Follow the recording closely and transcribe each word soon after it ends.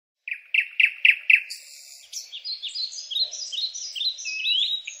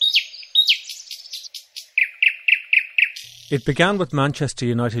It began with Manchester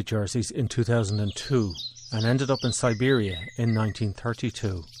United jerseys in 2002 and ended up in Siberia in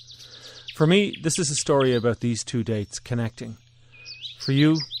 1932. For me, this is a story about these two dates connecting. For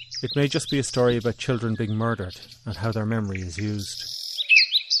you, it may just be a story about children being murdered and how their memory is used.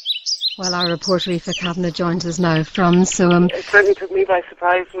 Well, our reporter Aoife Kavanagh joins us now from Suam. It certainly took me by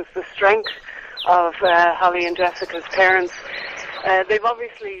surprise was the strength of Holly and Jessica's parents. They've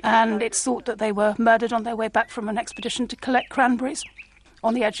obviously... And it's thought that they were murdered on their way back from an expedition to collect cranberries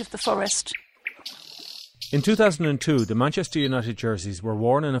on the edge of the forest. In 2002, the Manchester United jerseys were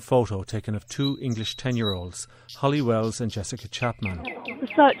worn in a photo taken of two English 10-year-olds, Holly Wells and Jessica Chapman. The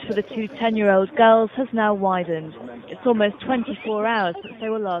search for the two 10-year-old girls has now widened. It's almost 24 hours since they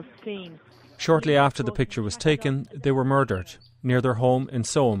were last seen. Shortly after the picture was taken, they were murdered near their home in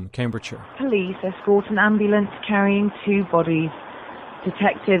Soham, Cambridgeshire. Police escort an ambulance carrying two bodies.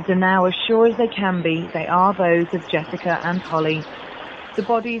 Detectives are now as sure as they can be they are those of Jessica and Holly. The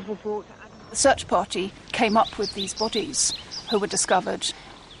bodies were brought... The search party came up with these bodies who were discovered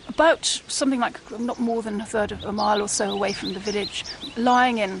about something like not more than a third of a mile or so away from the village,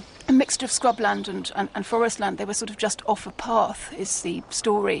 lying in a mixture of scrubland and forest land. They were sort of just off a path, is the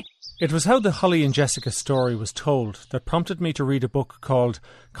story. It was how the Holly and Jessica story was told that prompted me to read a book called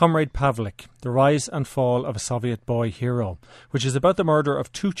Comrade Pavlik, The Rise and Fall of a Soviet Boy Hero, which is about the murder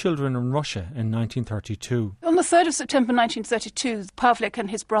of two children in Russia in 1932. On the 3rd of September 1932, Pavlik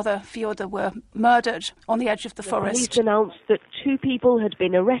and his brother Fyodor were murdered on the edge of the forest. Police announced that two people had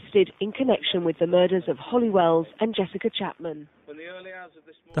been arrested in connection with the murders of Holly Wells and Jessica Chapman.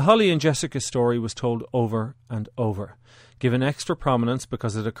 The Holly and Jessica story was told over and over, given extra prominence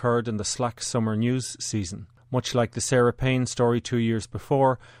because it occurred in the slack summer news season, much like the Sarah Payne story 2 years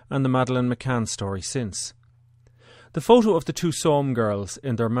before and the Madeleine McCann story since. The photo of the two Soham girls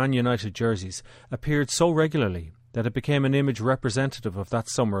in their Man United jerseys appeared so regularly that it became an image representative of that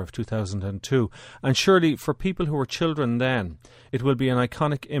summer of 2002, and surely for people who were children then, it will be an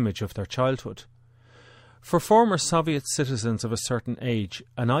iconic image of their childhood. For former Soviet citizens of a certain age,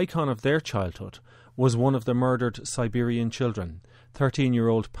 an icon of their childhood was one of the murdered Siberian children,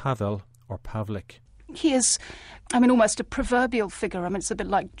 13-year-old Pavel or Pavlik. He is, almost a proverbial figure. It's a bit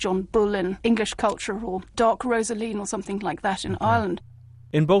like John Bull in English culture or Dark Rosaleen or something like that in Ireland.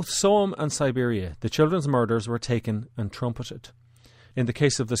 In both Soham and Siberia, the children's murders were taken and trumpeted. In the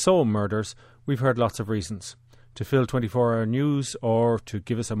case of the Soham murders, we've heard lots of reasons. To fill 24-hour news or to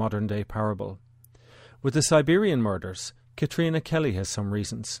give us a modern-day parable. With the Siberian murders, Katrina Kelly has some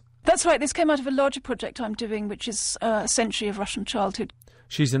reasons. That's right. This came out of a larger project I'm doing, which is A Century of Russian Childhood.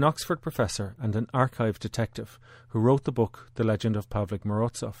 She's an Oxford professor and an archive detective who wrote the book The Legend of Pavlik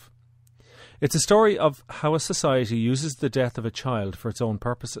Morozov. It's a story of how a society uses the death of a child for its own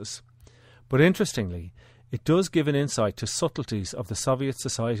purposes. But interestingly, it does give an insight to subtleties of the Soviet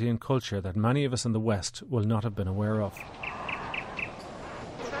society and culture that many of us in the West will not have been aware of.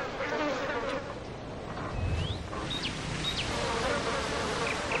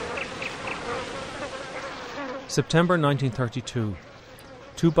 September 1932.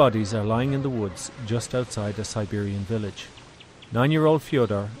 Two bodies are lying in the woods just outside a Siberian village. 9-year-old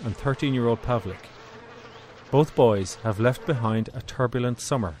Fyodor and 13-year-old Pavlik. Both boys have left behind a turbulent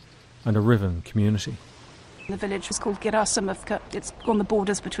summer and a riven community. The village was called Gerasimovka. It's on the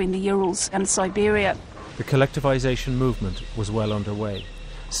borders between the Urals and Siberia. The collectivization movement was well underway.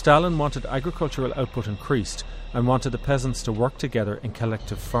 Stalin wanted agricultural output increased and wanted the peasants to work together in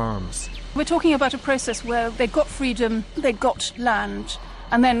collective farms. We're talking about a process where they got freedom, they got land,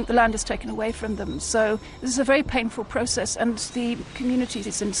 and then the land is taken away from them. So this is a very painful process, and the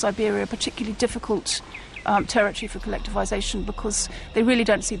communities in Siberia are particularly difficult territory for collectivization because they really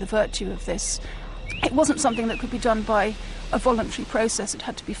don't see the virtue of this. It wasn't something that could be done by a voluntary process, it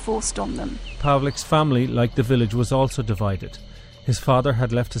had to be forced on them. Pavlik's family, like the village, was also divided. His father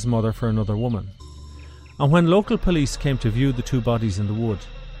had left his mother for another woman. And when local police came to view the two bodies in the wood,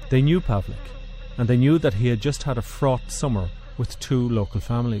 they knew Pavlik, and they knew that he had just had a fraught summer with two local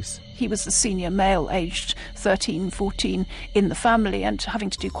families. He was the senior male, aged 13, 14, in the family and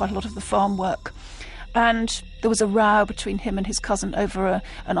having to do quite a lot of the farm work. And there was a row between him and his cousin over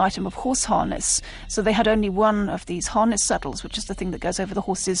an item of horse harness. So they had only one of these harness saddles, which is the thing that goes over the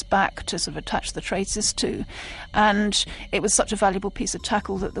horse's back to sort of attach the traces to. And it was such a valuable piece of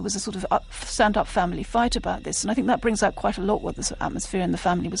tackle that there was a sort of stand-up family fight about this. And I think that brings out quite a lot what the sort of atmosphere in the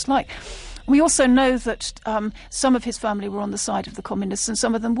family was like. We also know that some of his family were on the side of the communists and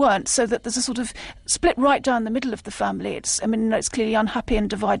some of them weren't, so that there's a sort of split right down the middle of the family. It's clearly unhappy and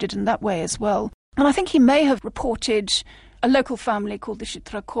divided in that way as well. And I think he may have reported a local family called the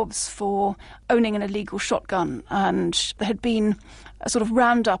Shitrakovs for owning an illegal shotgun, and there had been a sort of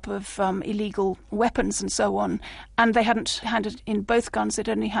roundup of illegal weapons and so on, and they hadn't handed in both guns, they'd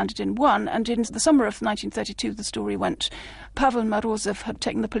only handed in one. And in the summer of 1932, the story went, Pavel Morozov had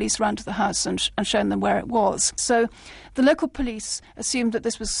taken the police round to the house and shown them where it was. So the local police assumed that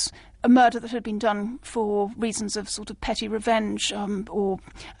this was a murder that had been done for reasons of sort of petty revenge, or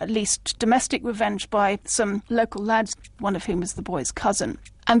at least domestic revenge by some local lads, one of whom was the boy's cousin.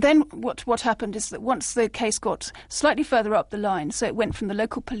 And then what happened is that once the case got slightly further up the line, so it went from the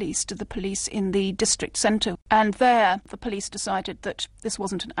local police to the police in the district centre, and there the police decided that this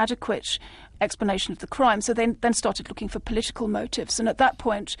wasn't an adequate explanation of the crime, so they then started looking for political motives. And at that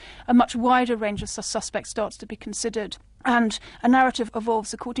point, a much wider range of suspects starts to be considered. And a narrative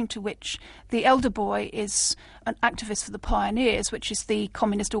evolves according to which the elder boy is an activist for the Pioneers, which is the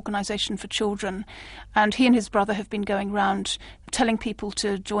communist organisation for children. And he and his brother have been going round telling people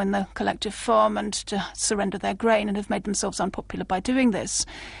to join the collective farm and to surrender their grain, and have made themselves unpopular by doing this.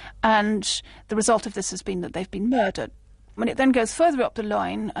 And the result of this has been that they've been murdered. When it then goes further up the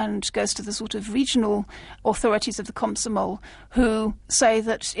line and goes to the sort of regional authorities of the Komsomol, who say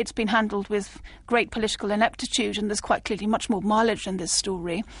that it's been handled with great political ineptitude, and there's quite clearly much more mileage in this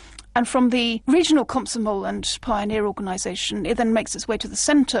story. And from the regional Komsomol and Pioneer organisation, it then makes its way to the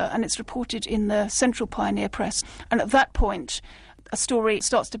centre, and it's reported in the Central Pioneer Press. And at that point, a story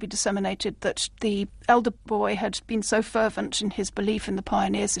starts to be disseminated that the elder boy had been so fervent in his belief in the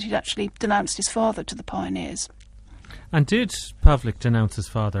Pioneers that he'd actually denounced his father to the Pioneers. And did Pavlik denounce his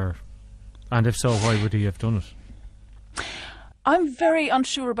father? And if so, why would he have done it? I'm very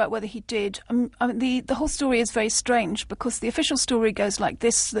unsure about whether he did. The whole story is very strange, because the official story goes like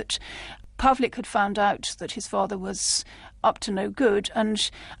this, that Pavlik had found out that his father was up to no good, and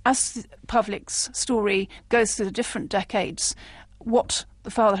as Pavlik's story goes through the different decades, what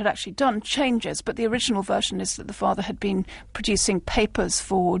the father had actually done changes, but the original version is that the father had been producing papers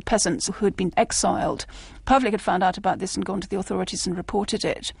for peasants who had been exiled. Pavlik had found out about this and gone to the authorities and reported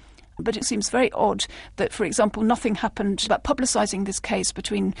it. But it seems very odd that, for example, nothing happened about publicising this case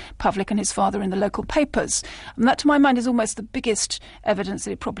between Pavlik and his father in the local papers. And that, to my mind, is almost the biggest evidence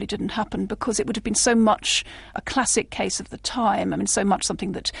that it probably didn't happen, because it would have been so much a classic case of the time. I mean, so much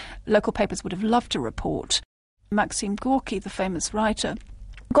something that local papers would have loved to report. Maxim Gorky, the famous writer,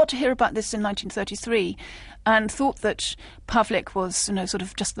 got to hear about this in 1933 and thought that Pavlik was, sort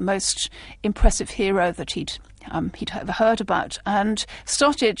of just the most impressive hero that he'd ever heard about, and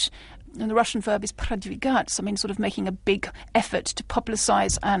started, and the Russian verb is prodvigats, sort of making a big effort to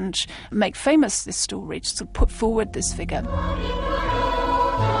publicise and make famous this story, to sort of put forward this figure.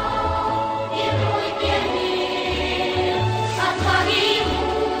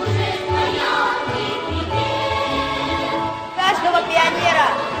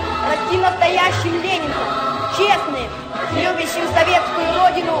 Расти настоящим Ленинцем, честным, любящим советскую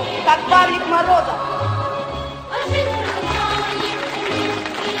родину, как Павлик Морозов.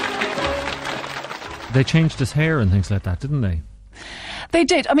 They changed his hair and things like that, didn't they? They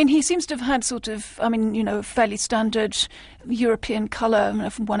did. I mean, he seems to have had sort of, fairly standard European colour,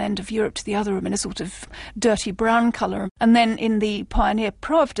 from one end of Europe to the other, a sort of dirty brown colour. And then in the Pioneer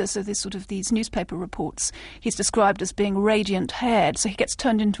Pravda, so these newspaper reports, he's described as being radiant-haired, so he gets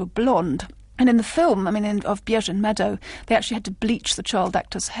turned into a blonde. And in the film, of Bierzyn Meadow, they actually had to bleach the child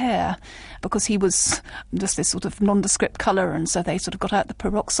actor's hair because he was just this sort of nondescript colour, and so they sort of got out the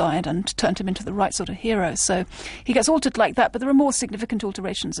peroxide and turned him into the right sort of hero. So he gets altered like that, but there are more significant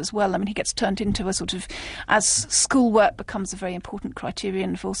alterations as well. He gets turned into a sort of, as schoolwork becomes a very important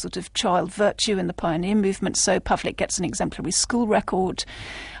criterion for sort of child virtue in the pioneer movement, so Pavlik gets an exemplary school record.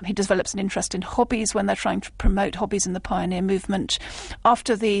 He develops an interest in hobbies when they're trying to promote hobbies in the pioneer movement.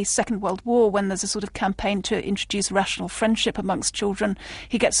 After the Second World War, when there's a sort of campaign to introduce rational friendship amongst children,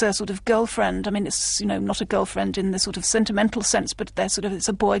 he gets a sort of girlfriend. It's, not a girlfriend in the sort of sentimental sense, but it's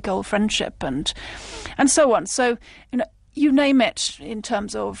a boy-girl friendship and so on. So, you name it in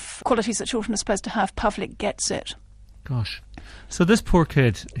terms of qualities that children are supposed to have, Pavlik gets it. Gosh. So this poor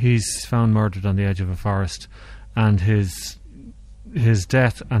kid, he's found murdered on the edge of a forest, and his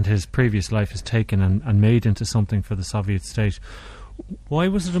death and his previous life is taken and made into something for the Soviet state. Why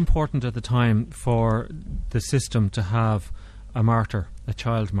was it important at the time for the system to have a martyr, a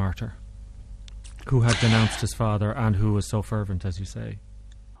child martyr, who had denounced his father and who was so fervent, as you say?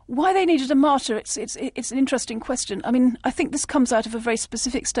 Why they needed a martyr, it's an interesting question. I mean, I think this comes out of a very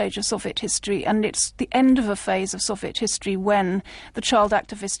specific stage of Soviet history, and it's the end of a phase of Soviet history when the child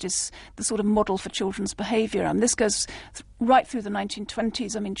activist is the sort of model for children's behaviour. And this goes right through the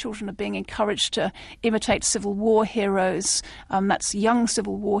 1920s. I mean, children are being encouraged to imitate Civil War heroes. That's young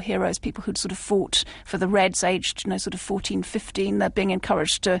Civil War heroes, people who'd sort of fought for the Reds, aged, sort of 14, 15. They're being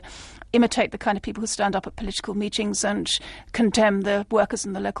encouraged to imitate the kind of people who stand up at political meetings and condemn the workers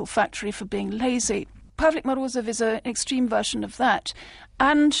in the local factory for being lazy. Pavlik Morozov is an extreme version of that.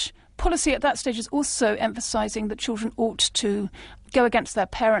 And policy at that stage is also emphasising that children ought to go against their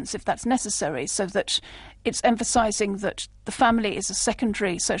parents if that's necessary, so that it's emphasising that the family is a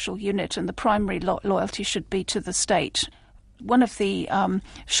secondary social unit and the primary loyalty should be to the state. One of the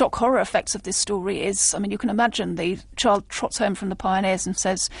shock horror effects of this story is, I mean, you can imagine the child trots home from the pioneers and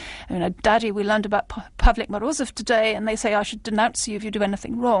says, Daddy, we learned about Pavlik Morozov today, and they say I should denounce you if you do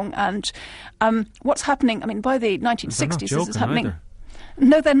anything wrong. And what's happening, I mean, by the 1960s, this is happening. Either.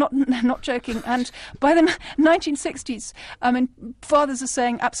 No, they're not joking. And by the 1960s, I mean, fathers are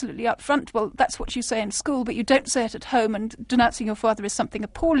saying absolutely up front, well, that's what you say in school, but you don't say it at home, and denouncing your father is something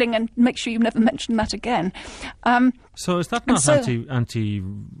appalling, and make sure you never mention that again. So is that not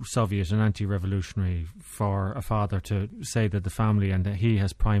anti-Soviet and anti-revolutionary for a father to say that the family and that he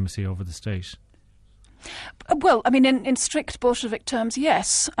has primacy over the state? Well, I mean, in strict Bolshevik terms,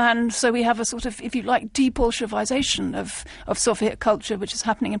 yes. And so we have a sort of, if you like, de-Bolshevization of Soviet culture, which is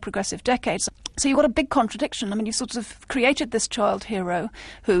happening in progressive decades. So you've got a big contradiction. I mean, you sort of created this child hero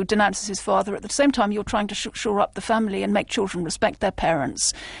who denounces his father. At the same time, you're trying to shore up the family and make children respect their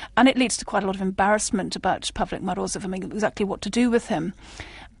parents. And it leads to quite a lot of embarrassment about Pavlik Morozov, I mean, exactly what to do with him.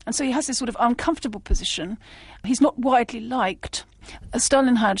 And so he has this sort of uncomfortable position. He's not widely liked.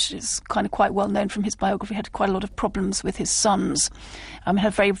 Stalin is kind of quite well known from his biography, had quite a lot of problems with his sons. Had a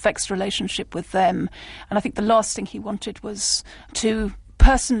very vexed relationship with them. And I think the last thing he wanted was to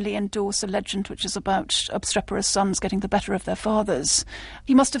personally endorse a legend which is about obstreperous sons getting the better of their fathers.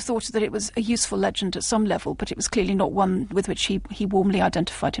 He must have thought that it was a useful legend at some level, but it was clearly not one with which he warmly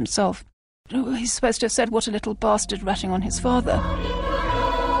identified himself. He's supposed to have said, "What a little bastard," ratting on his father.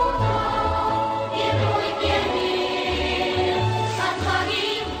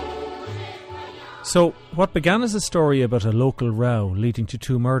 So, what began as a story about a local row leading to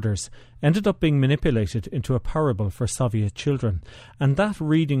 2 murders ended up being manipulated into a parable for Soviet children, and that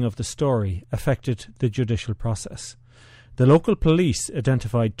reading of the story affected the judicial process. The local police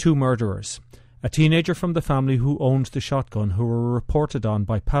identified 2 murderers, a teenager from the family who owned the shotgun who were reported on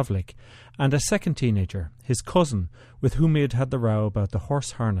by Pavlik, and a second teenager, his cousin, with whom he had had the row about the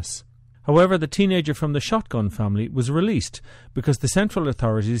horse harness. However, the teenager from the shotgun family was released because the central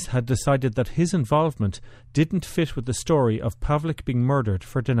authorities had decided that his involvement didn't fit with the story of Pavlik being murdered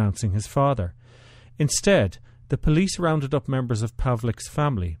for denouncing his father. Instead, the police rounded up members of Pavlik's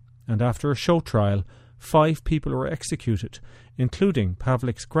family, and after a show trial, 5 people were executed, including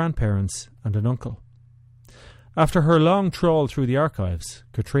Pavlik's grandparents and an uncle. After her long trawl through the archives,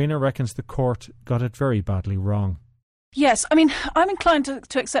 Katrina reckons the court got it very badly wrong. Yes, I mean, I'm inclined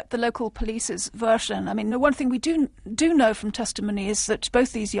to accept the local police's version. I mean, the one thing we do know from testimony is that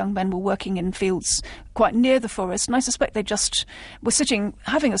both these young men were working in fields quite near the forest, and I suspect they just were sitting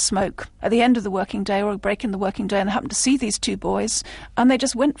having a smoke at the end of the working day or a break in the working day, and they happened to see these 2 boys, and they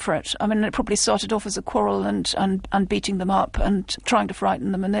just went for it. I mean, it probably started off as a quarrel and beating them up and trying to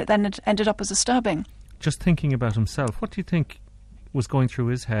frighten them, and then it ended up as a stabbing. Just thinking about himself, what do you think was going through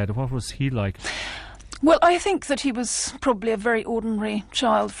his head? What was he like? Well, I think that he was probably a very ordinary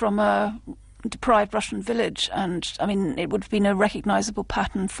child from a deprived Russian village, and I mean it would have been a recognisable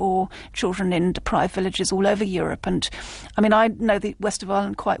pattern for children in deprived villages all over Europe. And I mean I know the west of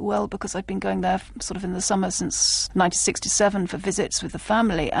Ireland quite well because I've been going there sort of in the summer since 1967 for visits with the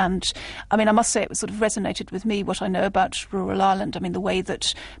family, and I mean I must say it was sort of resonated with me what I know about rural Ireland. I mean the way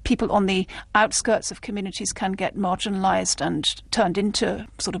that people on the outskirts of communities can get marginalised and turned into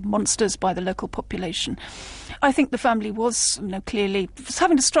sort of monsters by the local population. I think the family was clearly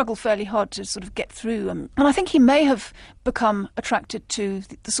having to struggle fairly hard to sort of get through. And I think he may have become attracted to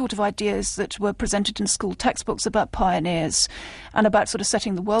the sort of ideas that were presented in school textbooks about pioneers and about sort of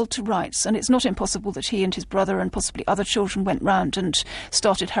setting the world to rights. And it's not impossible that he and his brother and possibly other children went round and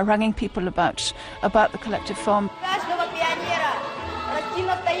started haranguing people about the collective farm.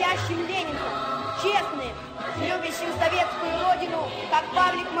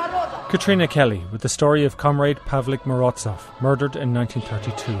 Katrina Kelly with the story of Comrade Pavlik Morozov, murdered in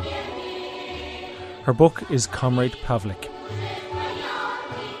 1932. Her book is Comrade Pavlik.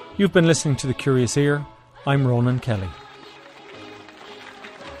 You've been listening to The Curious Ear. I'm Ronan Kelly.